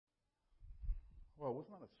Well,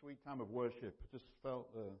 wasn't that a sweet time of worship? I just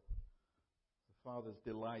felt the Father's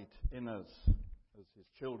delight in us as His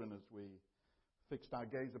children as we fixed our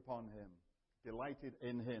gaze upon Him, delighted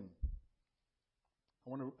in Him.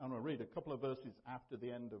 I want to read a couple of verses after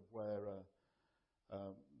the end of where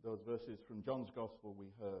those verses from John's Gospel we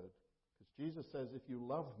heard. Because Jesus says, if you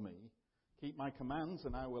love me, keep my commands,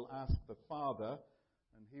 and I will ask the Father,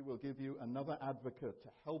 and He will give you another advocate to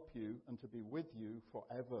help you and to be with you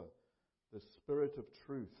forever, the Spirit of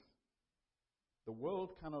truth. The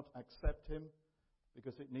world cannot accept Him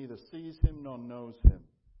because it neither sees Him nor knows Him.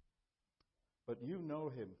 But you know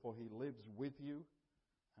Him, for He lives with you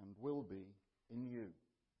and will be in you.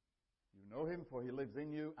 You know Him, for He lives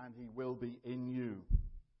in you and He will be in you.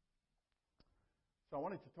 So I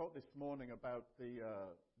wanted to talk this morning about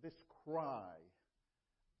this cry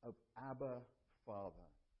of Abba, Father,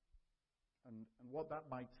 and what that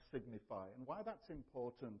might signify and why that's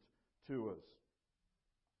important to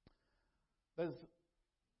us.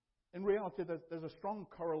 In reality, there's a strong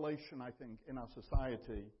correlation, I think, in our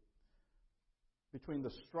society between the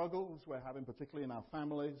struggles we're having, particularly in our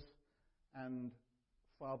families, and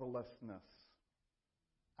fatherlessness.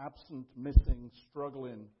 Absent, missing,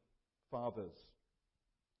 struggling fathers.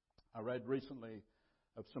 I read recently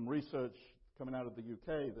of some research coming out of the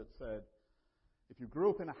UK that said, if you grew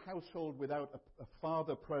up in a household without a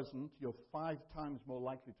father present, you're 5 times more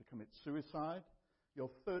likely to commit suicide. You're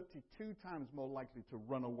 32 times more likely to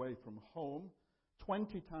run away from home.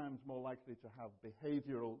 20 times more likely to have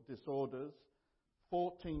behavioral disorders.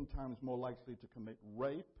 14 times more likely to commit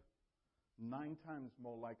rape. 9 times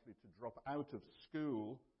more likely to drop out of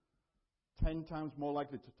school. 10 times more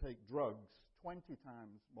likely to take drugs. 20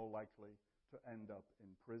 times more likely to end up in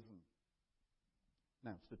prison.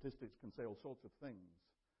 Now, statistics can say all sorts of things,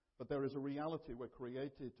 but there is a reality. We're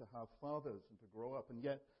created to have fathers and to grow up, and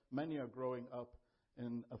yet many are growing up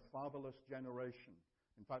in a fatherless generation.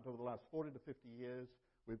 In fact, over the last 40 to 50 years,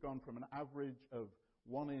 we've gone from an average of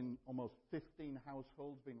 1 in almost 15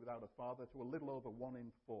 households being without a father to a little over 1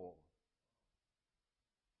 in 4.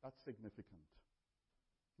 That's significant.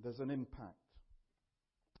 There's an impact.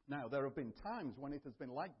 Now, there have been times when it has been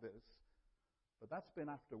like this, but that's been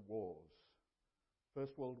after wars.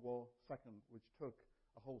 First World War, Second, which took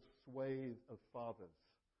a whole swathe of fathers.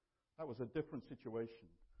 That was a different situation.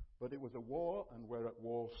 But it was a war, and we're at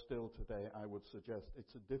war still today, I would suggest.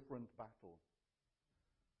 It's a different battle.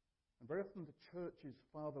 And very often the church is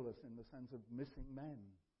fatherless in the sense of missing men.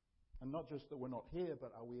 And not just that we're not here,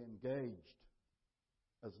 but are we engaged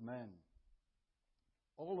as men?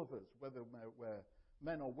 All of us, whether we're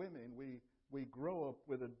men or women, we grow up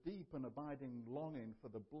with a deep and abiding longing for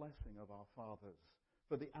the blessing of our fathers,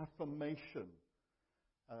 for the affirmation,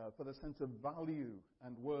 for the sense of value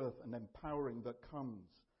and worth and empowering that comes.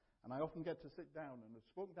 And I often get to sit down, and I've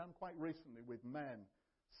spoken down quite recently with men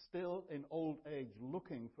still in old age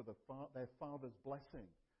looking for their father's blessing.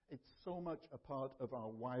 It's so much a part of our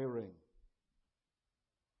wiring.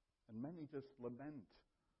 And many just lament,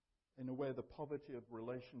 in a way, the poverty of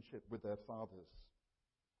relationship with their fathers.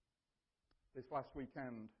 This last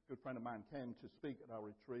weekend, a good friend of mine came to speak at our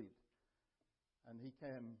retreat, and he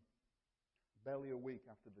came barely a week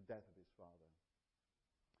after the death of his father.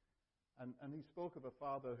 And he spoke of a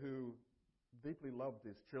father who deeply loved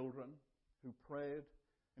his children, who prayed.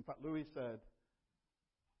 In fact, Louis said,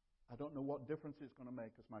 I don't know what difference it's going to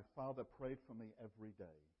make because my father prayed for me every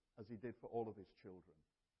day, as he did for all of his children.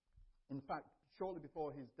 In fact, shortly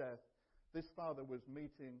before his death, this father was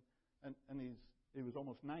meeting, and he was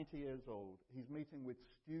almost 90 years old. He's meeting with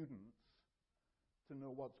students to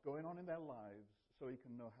know what's going on in their lives so he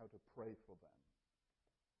can know how to pray for them.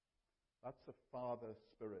 That's a father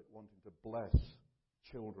spirit wanting to bless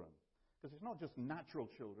children. Because it's not just natural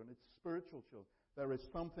children, it's spiritual children. There is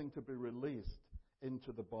something to be released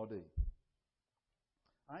into the body.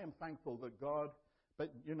 I am thankful that God,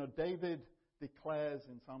 David declares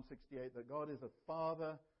in Psalm 68 that God is a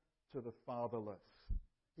father to the fatherless.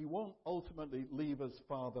 He won't ultimately leave us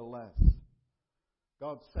fatherless.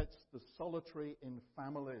 God sets the solitary in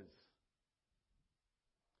families.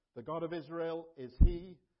 The God of Israel is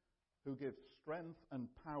He who gives strength and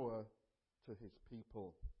power to His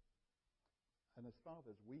people. And as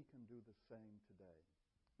fathers, we can do the same today.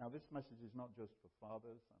 Now, this message is not just for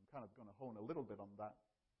fathers. I'm kind of going to hone a little bit on that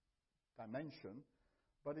dimension.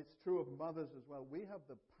 But it's true of mothers as well. We have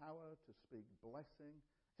the power to speak blessing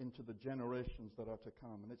into the generations that are to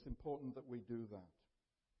come. And it's important that we do that.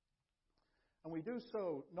 And we do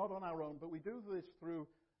so not on our own, but we do this through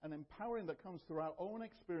an empowering that comes through our own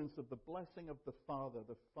experience of the blessing of the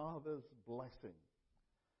Father's blessing.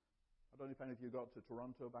 I don't know if any of you got to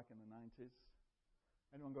Toronto back in the 90s.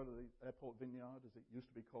 Anyone go to the Airport Vineyard, as it used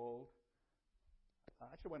to be called? I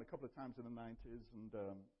actually went a couple of times in the 90s, and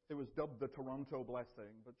it was dubbed the Toronto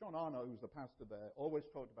Blessing. But John Arno, who's the pastor there, always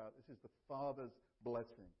talked about this is the Father's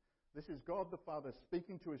blessing. This is God the Father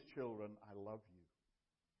speaking to his children, I love you.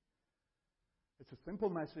 It's a simple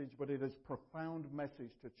message, but it is a profound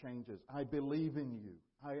message to change us. I believe in you.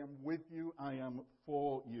 I am with you. I am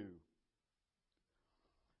for you.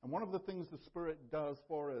 And one of the things the Spirit does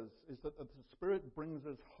for us is that the Spirit brings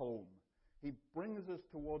us home. He brings us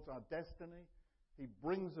towards our destiny. He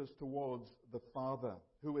brings us towards the Father,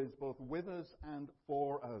 who is both with us and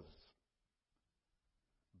for us.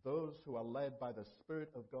 Those who are led by the Spirit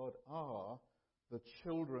of God are the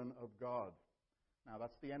children of God. Now,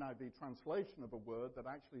 that's the NIV translation of a word that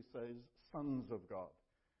actually says sons of God.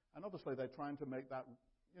 And obviously, they're trying to make that,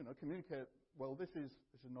 communicate, well, this is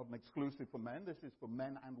not an exclusive for men. This is for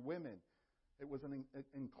men and women. It was an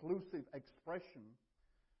inclusive expression.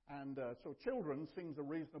 And so children seems a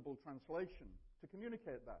reasonable translation to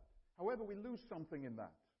communicate that. However, we lose something in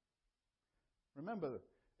that. Remember,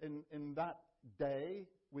 in that day,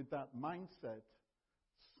 with that mindset,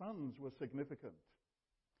 sons were significant.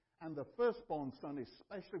 And the firstborn son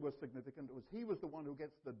especially was significant. He was the one who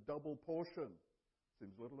gets the double portion.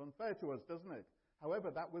 Seems a little unfair to us, doesn't it?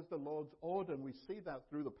 However, that was the Lord's order, and we see that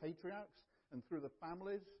through the patriarchs and through the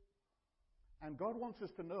families. And God wants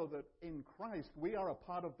us to know that in Christ, we are a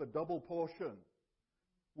part of the double portion.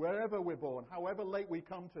 Wherever we're born, however late we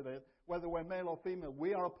come to it, whether we're male or female,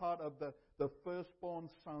 we are a part of the firstborn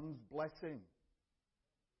son's blessing.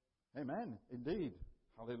 Amen. Indeed.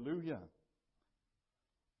 Hallelujah.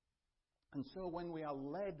 And so when we are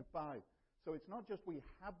led by, so it's not just we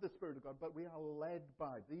have the Spirit of God, but we are led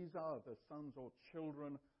by. These are the sons or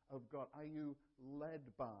children of God. Are you led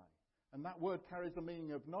by? And that word carries the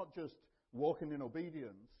meaning of not just walking in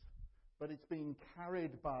obedience, but it's being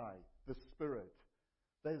carried by the Spirit.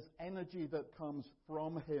 There's energy that comes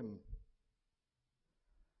from Him.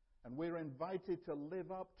 And we're invited to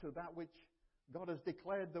live up to that which God has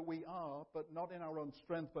declared that we are, but not in our own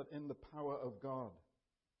strength, but in the power of God.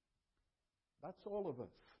 That's all of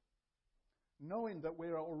us. Knowing that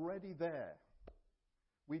we're already there.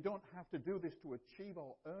 We don't have to do this to achieve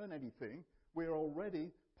or earn anything. We're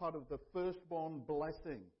already part of the firstborn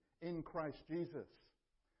blessing in Christ Jesus.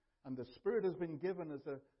 And the Spirit has been given as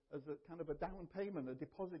a kind of a down payment, a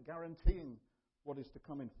deposit guaranteeing what is to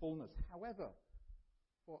come in fullness. However,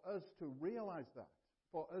 for us to realize that,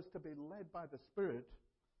 for us to be led by the Spirit,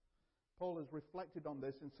 Paul has reflected on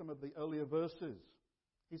this in some of the earlier verses.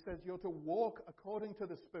 He says you're to walk according to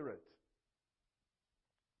the Spirit.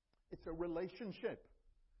 It's a relationship.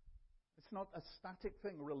 It's not a static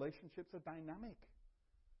thing. Relationships are dynamic.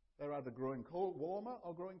 They're either growing warmer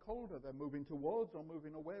or growing colder. They're moving towards or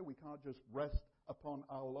moving away. We can't just rest upon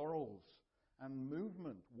our laurels. And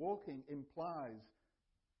movement, walking, implies,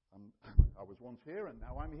 I was once here and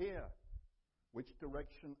now I'm here. Which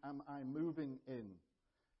direction am I moving in?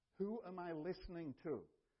 Who am I listening to?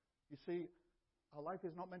 You see, our life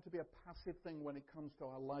is not meant to be a passive thing when it comes to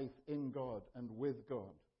our life in God and with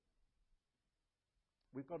God.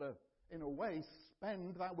 We've got to, in a way,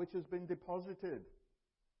 spend that which has been deposited.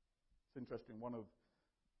 It's interesting, one of,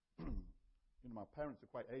 my parents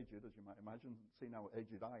are quite aged, as you might imagine, seeing how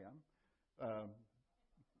aged I am.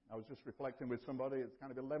 I was just reflecting with somebody, it's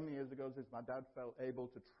kind of 11 years ago since my dad felt able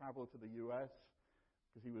to travel to the U.S.,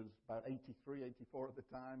 because he was about 83, 84 at the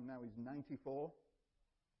time. Now he's 94.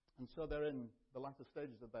 And so they're in the latter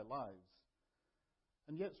stages of their lives.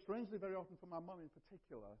 And yet, strangely, very often for my mum in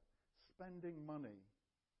particular, spending money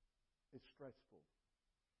is stressful.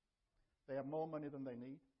 They have more money than they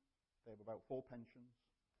need. They have about 4 pensions.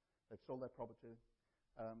 They've sold their property.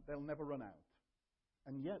 They'll never run out.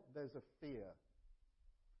 And yet there's a fear.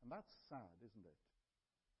 And that's sad, isn't it?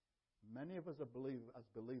 Many of us as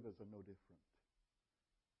believers are no different.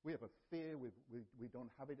 We have a fear. We don't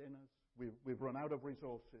have it in us. We've run out of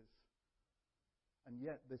resources. And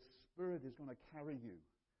yet the Spirit is going to carry you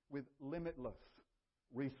with limitless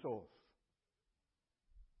resource.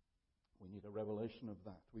 We need a revelation of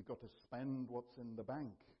that. We've got to spend what's in the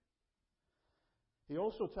bank. He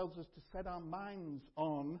also tells us to set our minds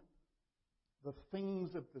on the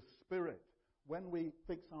things of the Spirit. When we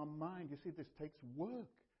fix our mind, you see, this takes work.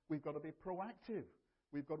 We've got to be proactive.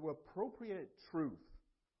 We've got to appropriate truth.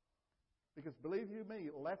 Because believe you me,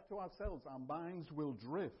 left to ourselves, our minds will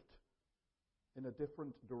drift in a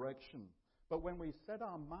different direction. But when we set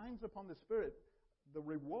our minds upon the Spirit, the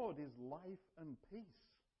reward is life and peace.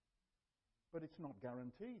 But it's not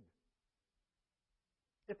guaranteed.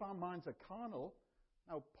 If our minds are carnal,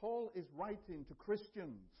 now Paul is writing to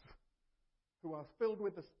Christians who are filled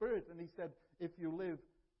with the Spirit. And he said, if you live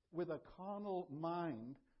with a carnal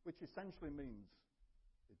mind, which essentially means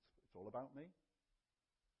it's all about me,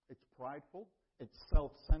 it's prideful, it's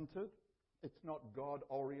self-centered, it's not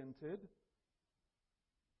God-oriented,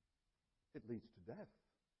 it leads to death.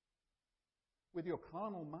 With your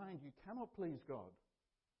carnal mind, you cannot please God.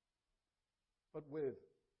 But with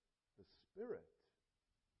the Spirit,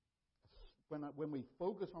 when we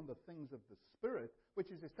focus on the things of the Spirit, which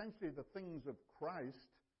is essentially the things of Christ,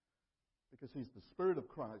 because He's the Spirit of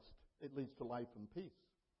Christ, it leads to life and peace.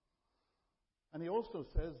 And he also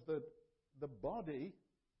says that the body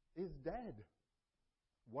is dead.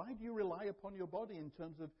 Why do you rely upon your body in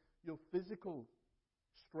terms of your physical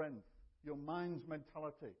strength, your mind's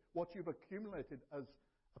mentality, what you've accumulated as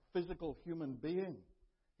a physical human being?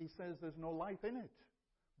 He says there's no life in it.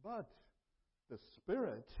 But the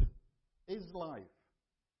Spirit is life.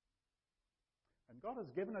 And God has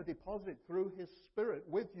given a deposit through His Spirit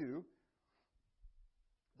with you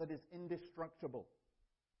that is indestructible.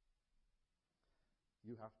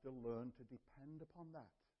 You have to learn to depend upon that.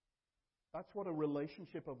 That's what a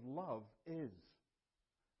relationship of love is.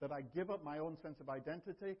 That I give up my own sense of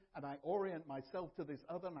identity and I orient myself to this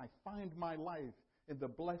other, and I find my life in the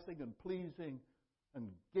blessing and pleasing and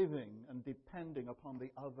giving and depending upon the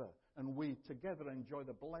other. And we together enjoy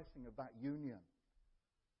the blessing of that union.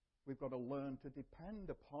 We've got to learn to depend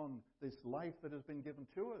upon this life that has been given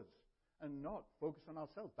to us and not focus on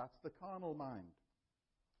ourselves. That's the carnal mind.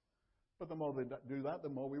 But the more we do that, the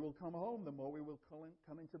more we will come home, the more we will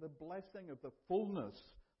come into the blessing of the fullness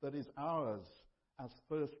that is ours as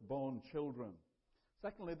firstborn children.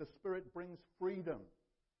 Secondly, the Spirit brings freedom.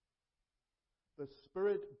 The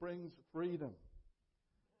Spirit brings freedom.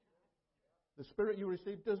 The Spirit you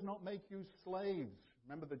receive does not make you slaves.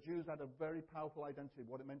 Remember, the Jews had a very powerful identity of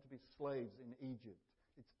what it meant to be slaves in Egypt.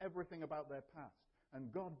 It's everything about their past.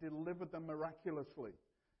 And God delivered them miraculously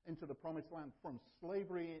into the promised land from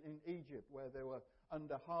slavery in Egypt, where they were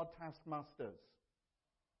under hard taskmasters.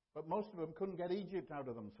 But most of them couldn't get Egypt out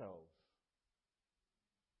of themselves.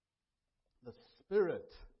 The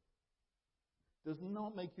Spirit does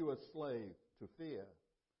not make you a slave to fear,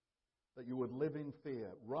 that you would live in fear.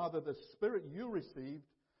 Rather, the Spirit you received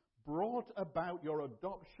brought about your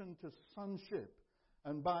adoption to sonship.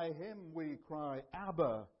 And by Him we cry,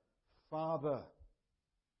 Abba, Father.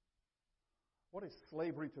 What is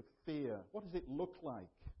slavery to fear? What does it look like?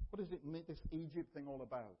 What does it mean, this Egypt thing all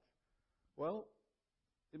about? Well,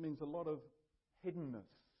 it means a lot of hiddenness,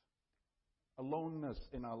 aloneness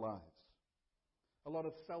in our lives. A lot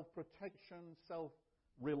of self-protection,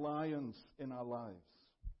 self-reliance in our lives.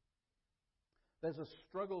 There's a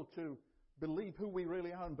struggle to believe who we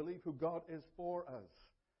really are and believe who God is for us.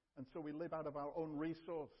 And so we live out of our own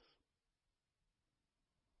resource.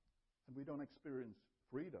 And we don't experience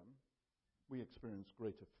freedom. We experience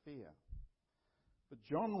greater fear. But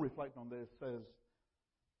John, reflecting on this, says,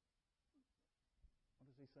 what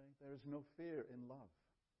does he say? There is no fear in love.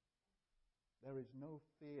 There is no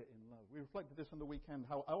fear in love. We reflected this on the weekend,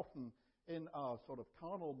 how often in our sort of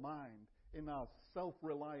carnal mind, in our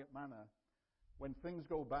self-reliant manner, when things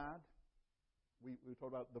go bad, we talk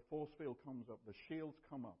about the force field comes up, the shields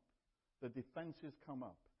come up, the defenses come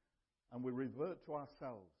up, and we revert to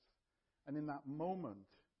ourselves. And in that moment,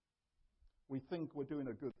 we think we're doing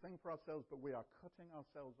a good thing for ourselves, but we are cutting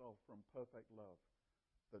ourselves off from perfect love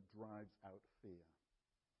that drives out fear.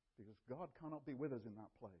 Because God cannot be with us in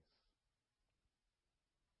that place.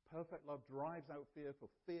 Perfect love drives out fear, for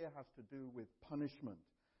fear has to do with punishment.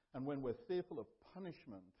 And when we're fearful of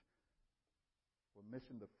punishment, we're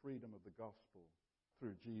missing the freedom of the gospel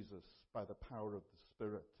through Jesus by the power of the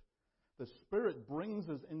Spirit. The Spirit brings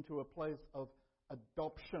us into a place of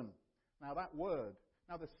adoption. Now that word,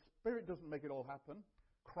 the Spirit doesn't make it all happen.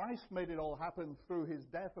 Christ made it all happen through His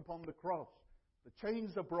death upon the cross. The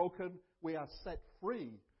chains are broken. We are set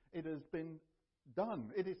free. It has been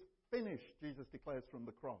done. It is finished, Jesus declares from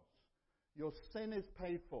the cross. Your sin is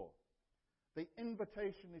paid for. The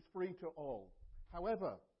invitation is free to all.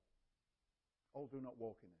 However, all do not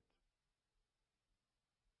walk in it.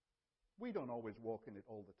 We don't always walk in it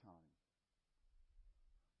all the time.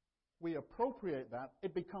 We appropriate that.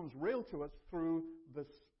 It becomes real to us through the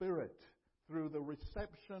Spirit, through the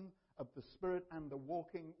reception of the Spirit and the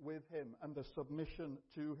walking with Him and the submission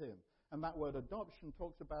to Him. And that word adoption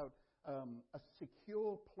talks about a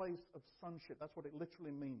secure place of sonship. That's what it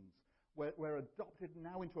literally means. We're adopted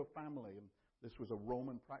now into a family. And this was a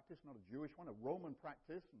Roman practice, not a Jewish one, a Roman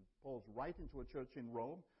practice. And Paul's right into a church in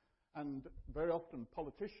Rome. And very often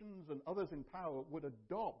politicians and others in power would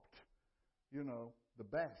adopt, the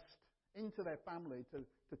best into their family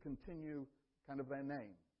to continue kind of their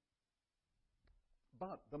name.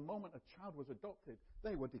 But the moment a child was adopted,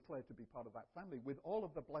 they were declared to be part of that family with all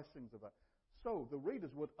of the blessings of that. So the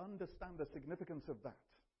readers would understand the significance of that.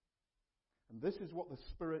 And this is what the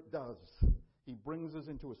Spirit does. He brings us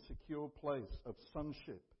into a secure place of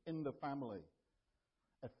sonship in the family,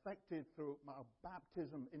 effected through our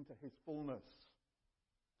baptism into His fullness.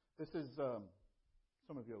 This is,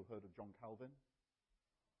 some of you have heard of John Calvin,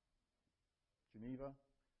 Geneva,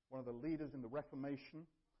 one of the leaders in the Reformation,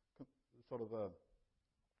 sort of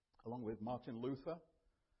along with Martin Luther.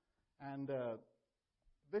 And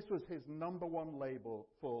this was his number one label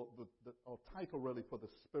for or title really for the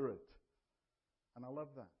Spirit. And I love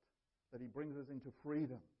that He brings us into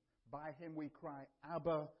freedom. By Him we cry,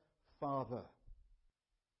 Abba, Father.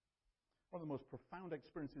 One of the most profound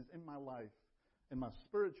experiences in my life, in my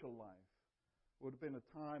spiritual life, would have been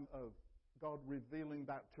a time of God revealing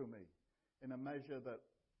that to me in a measure that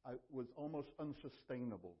was almost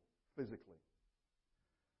unsustainable physically.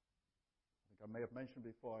 I think I may have mentioned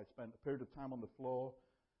before, I spent a period of time on the floor,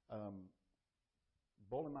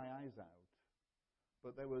 bawling my eyes out.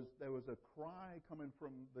 But there was a cry coming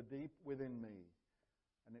from the deep within me,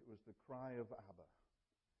 and it was the cry of Abba.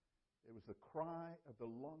 It was the cry of the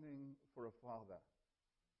longing for a father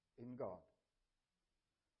in God.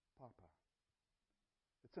 Papa.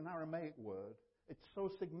 It's an Aramaic word. It's so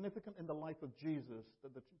significant in the life of Jesus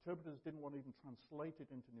that the interpreters didn't want to even translate it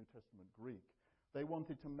into New Testament Greek. They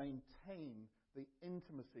wanted to maintain the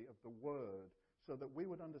intimacy of the word so that we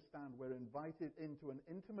would understand we're invited into an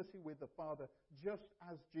intimacy with the Father just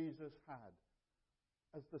as Jesus had,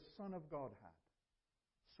 as the Son of God had.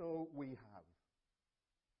 So we have.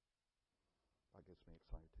 That gets me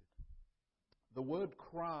excited. The word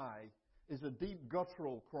cry is a deep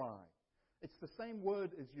guttural cry. It's the same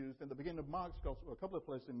word is used in the beginning of Mark's Gospel, or a couple of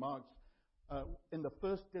places in Mark's, in the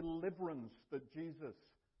first deliverance that Jesus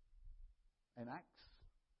enacts.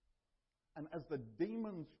 And as the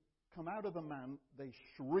demons come out of the man, they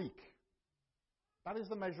shriek. That is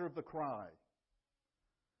the measure of the cry.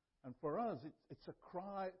 And for us, it's a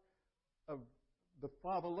cry of the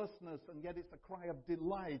fatherlessness, and yet it's a cry of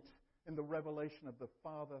delight in the revelation of the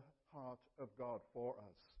Father heart of God for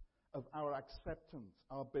us, of our acceptance,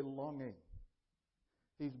 our belonging.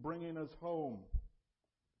 He's bringing us home.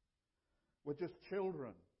 We're just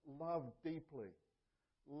children, loved deeply,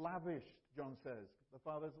 lavished, John says. The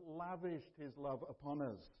Father's lavished His love upon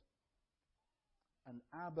us. And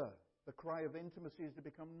Abba, the cry of intimacy, is to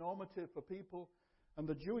become normative for people. And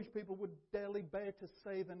the Jewish people would barely bear to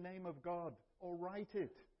say the name of God or write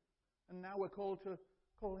it. And now we're called to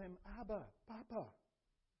call Him Abba, Papa.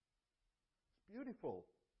 It's beautiful.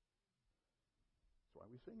 That's why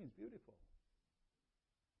we sing He's beautiful.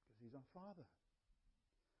 Because He's our Father.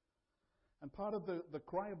 And part of the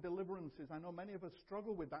cry of deliverance is, I know many of us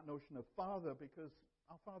struggle with that notion of Father because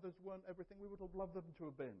our fathers weren't everything we would have loved them to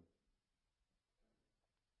have been.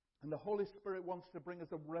 And the Holy Spirit wants to bring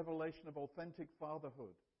us a revelation of authentic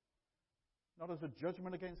fatherhood. Not as a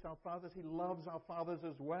judgment against our fathers. He loves our fathers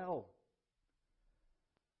as well.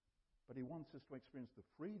 But He wants us to experience the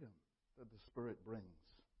freedom that the Spirit brings.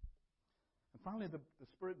 And finally, the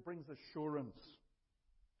Spirit brings assurance.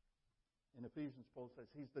 In Ephesians, Paul says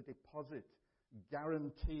He's the deposit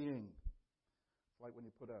guaranteeing. It's like when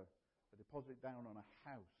you put a deposit down on a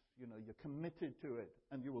house. You know, you're committed to it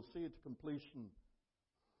and you will see it to completion.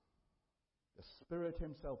 The Spirit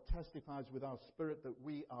Himself testifies with our spirit that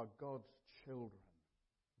we are God's children.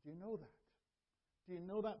 Do you know that? Do you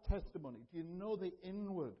know that testimony? Do you know the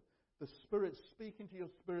inward? The Spirit speaking to your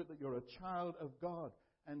spirit that you're a child of God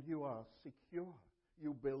and you are secure.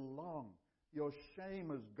 You belong. Your shame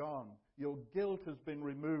has gone. Your guilt has been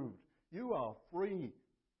removed. You are free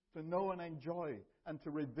to know and enjoy and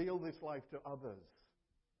to reveal this life to others.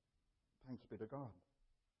 Thanks be to God.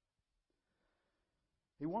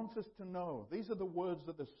 He wants us to know. These are the words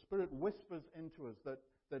that the Spirit whispers into us,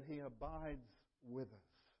 that He abides with us.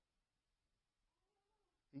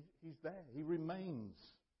 He's there. He remains.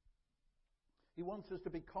 He wants us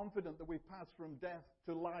to be confident that we've passed from death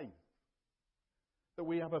to life. That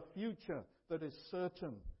we have a future that is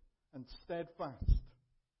certain and steadfast.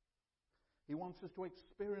 He wants us to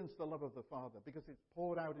experience the love of the Father because it's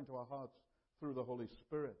poured out into our hearts through the Holy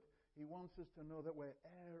Spirit. He wants us to know that we're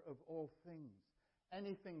heir of all things.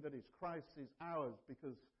 Anything that is Christ's is ours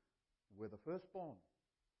because we're the firstborn.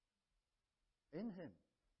 In Him.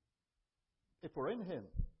 If we're in Him,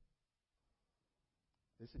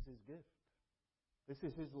 this is His gift. This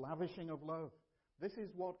is His lavishing of love. This is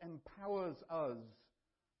what empowers us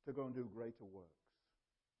to go and do greater works.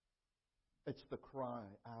 It's the cry,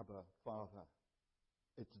 Abba, Father.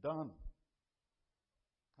 It's done.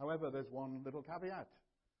 However, there's one little caveat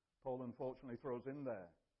Paul unfortunately throws in there.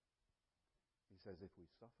 He says, if we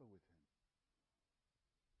suffer with him,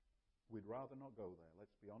 we'd rather not go there,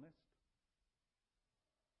 let's be honest.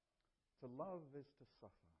 To love is to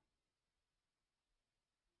suffer.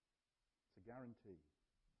 It's a guarantee.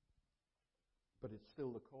 But it's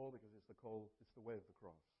still the call because it's the way of the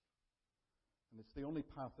cross. And it's the only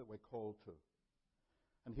path that we're called to.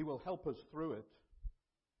 And he will help us through it.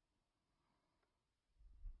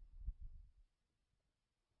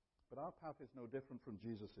 But our path is no different from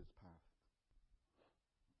Jesus' path.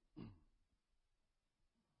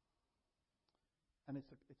 And it's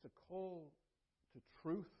a call to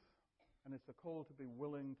truth, and it's a call to be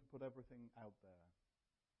willing to put everything out there.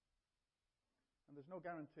 And there's no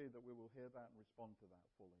guarantee that we will hear that and respond to that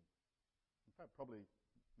fully. In fact, probably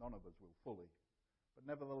none of us will fully. But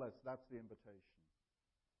nevertheless, that's the invitation.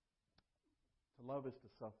 To love is to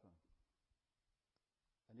suffer.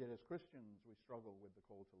 And yet as Christians, we struggle with the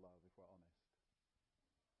call to love, if we're honest.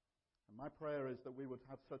 And my prayer is that we would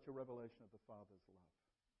have such a revelation of the Father's love,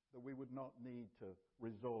 that we would not need to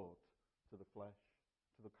resort to the flesh,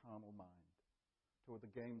 to the carnal mind, to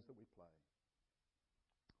the games that we play.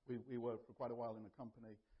 We worked for quite a while in a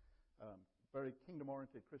company, very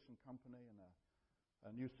kingdom-oriented Christian company, and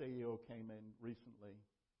a new CEO came in recently,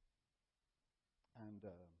 and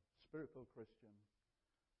spirit-filled Christian.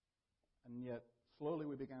 And yet, slowly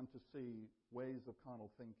we began to see ways of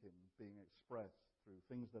carnal thinking being expressed through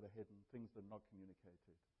things that are hidden, things that are not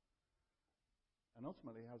communicated. And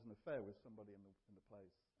ultimately, he has an affair with somebody in the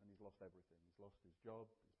place, and he's lost everything. He's lost his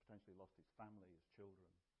job, he's potentially lost his family, his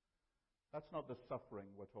children. That's not the suffering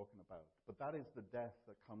we're talking about, but that is the death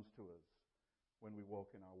that comes to us when we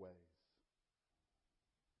walk in our ways.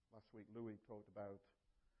 Last week, Louis talked about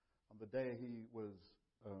on the day he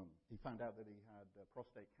found out that he had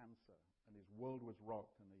prostate cancer, and his world was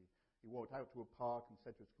rocked, and he walked out to a park and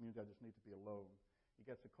said to his community, I just need to be alone. He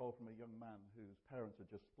gets a call from a young man whose parents had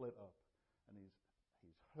just split up, and he's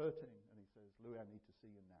hurting, and he says, Louis, I need to see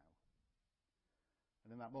you now.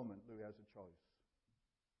 And in that moment, Louis has a choice.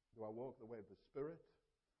 Do I walk the way of the Spirit,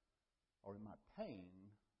 or in my pain,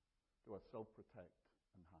 do I self-protect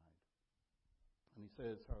and hide? And he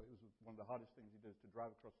says how it was one of the hardest things he did to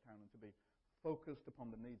drive across town and to be focused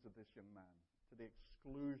upon the needs of this young man, to the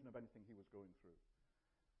exclusion of anything he was going through.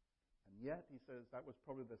 And yet, he says, that was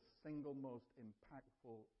probably the single most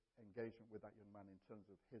impactful engagement with that young man in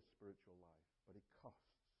terms of his spiritual life. But it costs.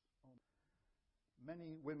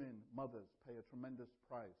 Many women, mothers, pay a tremendous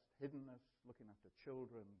price. Hiddenness, looking after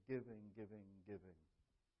children, giving.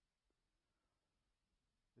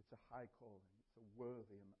 It's a high calling. It's a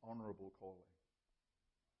worthy and honorable calling.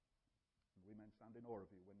 And we men stand in awe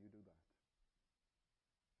of you when you do that.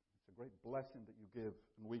 It's a great blessing that you give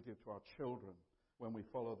and we give to our children when we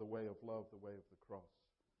follow the way of love, the way of the cross.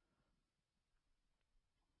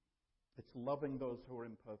 It's loving those who are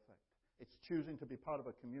imperfect. It's choosing to be part of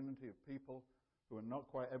a community of people who are not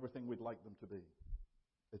quite everything we'd like them to be.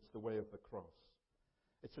 It's the way of the cross.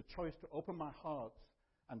 It's a choice to open my heart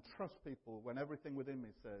and trust people when everything within me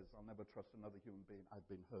says, I'll never trust another human being. I've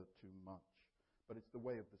been hurt too much. But it's the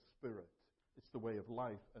way of the Spirit. It's the way of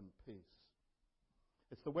life and peace.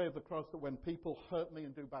 It's the way of the cross that when people hurt me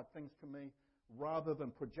and do bad things to me, rather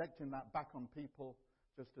than projecting that back on people,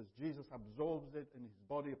 just as Jesus absorbs it in his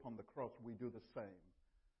body upon the cross, we do the same.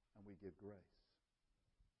 And we give grace.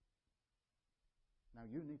 Now,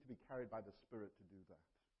 you need to be carried by the Spirit to do that.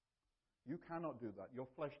 You cannot do that. Your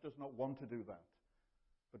flesh does not want to do that.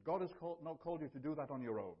 But God has not called you to do that on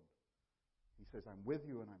your own. He says, I'm with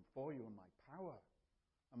you and I'm for you, and my power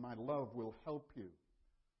and my love will help you.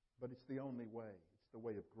 But it's the only way. It's the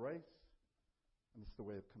way of grace, and it's the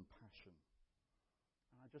way of compassion.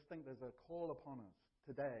 And I just think there's a call upon us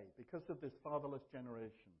today, because of this fatherless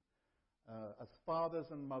generation, as fathers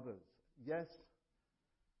and mothers. Yes,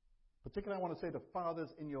 particularly I want to say to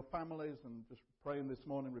fathers in your families, and just praying this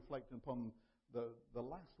morning, reflecting upon the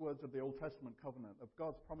last words of the Old Testament covenant, of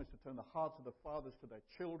God's promise to turn the hearts of the fathers to their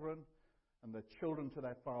children and the children to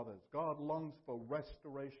their fathers. God longs for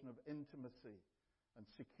restoration of intimacy and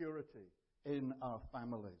security in our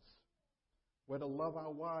families. We're to love our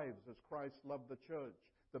wives as Christ loved the church.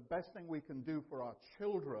 The best thing we can do for our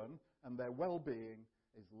children and their well-being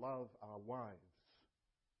is love our wives.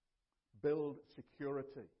 Build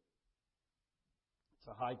security. It's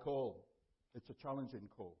a high call. It's a challenging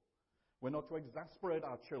call. We're not to exasperate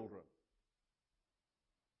our children,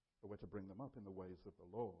 but we're to bring them up in the ways of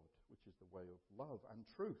the Lord, which is the way of love and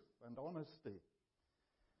truth and honesty.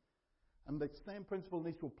 And the same principle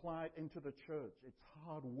needs to apply into the church. It's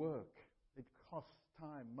hard work. It costs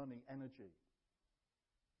time, money, energy.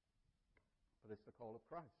 but it's the call of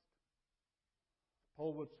Christ.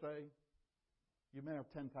 Paul would say, you may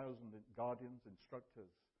have 10,000 guardians,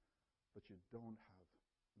 instructors, but you don't have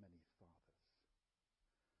many fathers.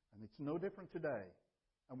 And it's no different today,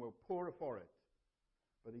 and we're poorer for it.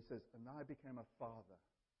 But he says, and I became a father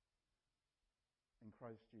in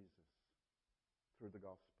Christ Jesus through the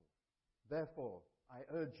gospel. Therefore, I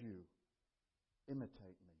urge you,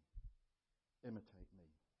 imitate me. Imitate me.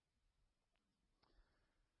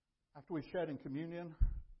 After we shared in communion,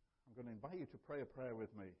 I'm going to invite you to pray a prayer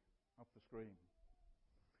with me off the screen.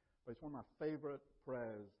 But it's one of my favorite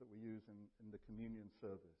prayers that we use in the communion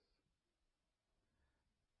service.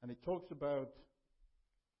 And it talks about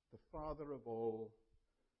the Father of all,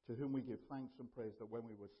 to whom we give thanks and praise that when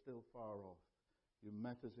we were still far off, you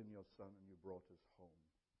met us in your Son and you brought us home.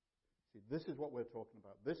 See, this is what we're talking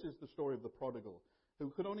about. This is the story of the prodigal, who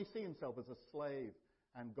could only see himself as a slave,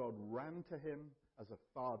 and God ran to him as a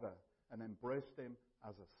father and embraced him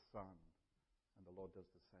as a son. And the Lord does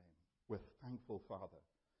the same. We're thankful, Father.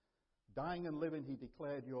 Dying and living, he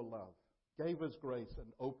declared your love, gave us grace,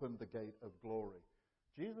 and opened the gate of glory.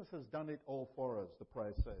 Jesus has done it all for us, the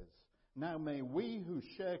prayer says. Now may we who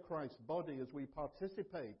share Christ's body, as we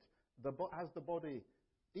participate as the body,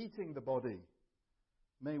 eating the body,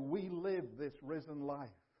 may we live this risen life.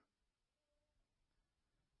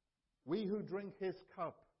 We who drink his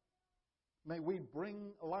cup, may we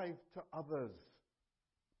bring life to others.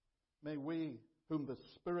 May we, whom the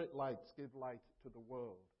Spirit lights, give light to the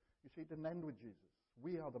world. You see, it didn't end with Jesus.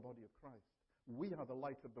 We are the body of Christ. We are the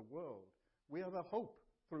light of the world. We are the hope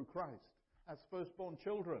through Christ. As firstborn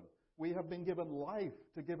children, we have been given life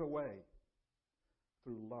to give away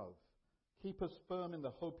through love. Keep us firm in the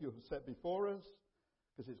hope you have set before us,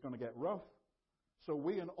 because it's going to get rough. So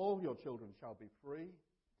we and all your children shall be free,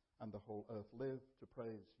 and the whole earth live to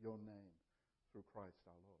praise your name through Christ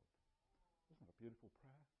our Lord. Isn't that a beautiful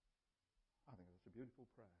prayer? I think that's a beautiful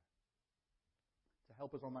prayer. To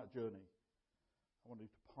help us on that journey, I want you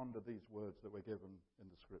to ponder these words that we're given in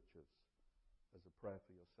the Scriptures as a prayer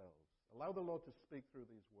for yourselves. Allow the Lord to speak through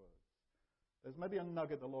these words. There's maybe a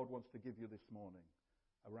nugget the Lord wants to give you this morning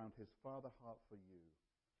around his Father heart for you.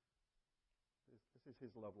 This is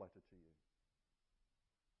his love letter to you.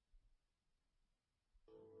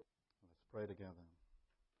 Let's pray together.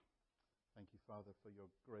 Thank you, Father, for your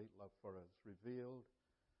great love for us, revealed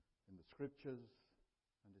in the Scriptures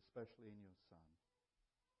and especially in your Son.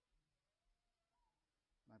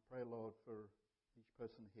 And I pray, Lord, for each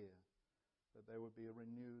person here, that there would be a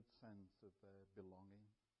renewed sense of their belonging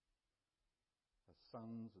as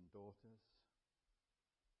sons and daughters,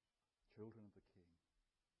 children of the King,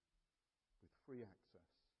 with free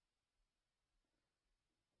access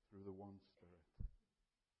through the one Spirit.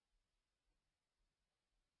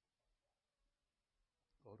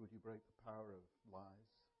 Lord, would you break the power of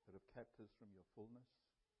lies that have kept us from your fullness?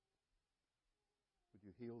 Would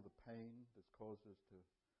you heal the pain that's caused us to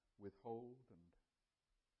withhold and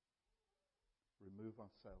remove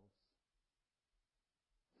ourselves?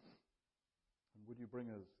 And would you bring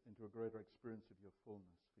us into a greater experience of your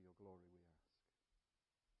fullness for your glory, we ask.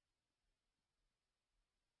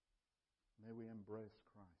 May we embrace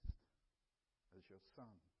Christ as your Son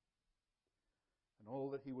and all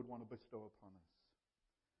that he would want to bestow upon us.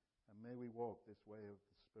 And may we walk this way of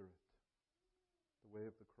the Spirit, the way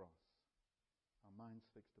of the cross, our minds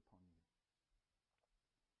fixed upon you,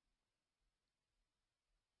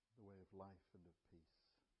 the way of life and of peace.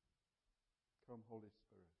 Come, Holy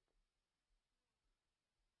Spirit.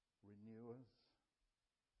 Renew us,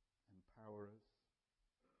 empower us,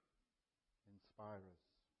 inspire us,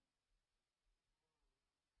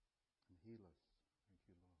 and heal us. Thank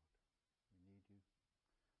you, Lord. We need you.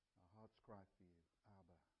 Our hearts cry for you,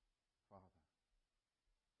 Abba, Father.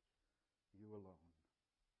 You alone.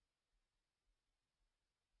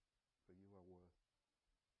 For you are worth.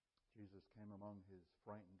 Jesus came among his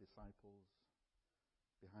frightened disciples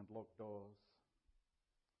behind locked doors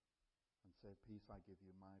and said, peace I give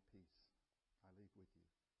you, my peace I leave with you.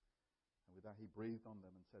 And with that he breathed on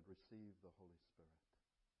them and said, receive the Holy Spirit.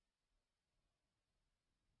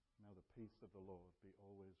 Now the peace of the Lord be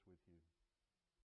always with you.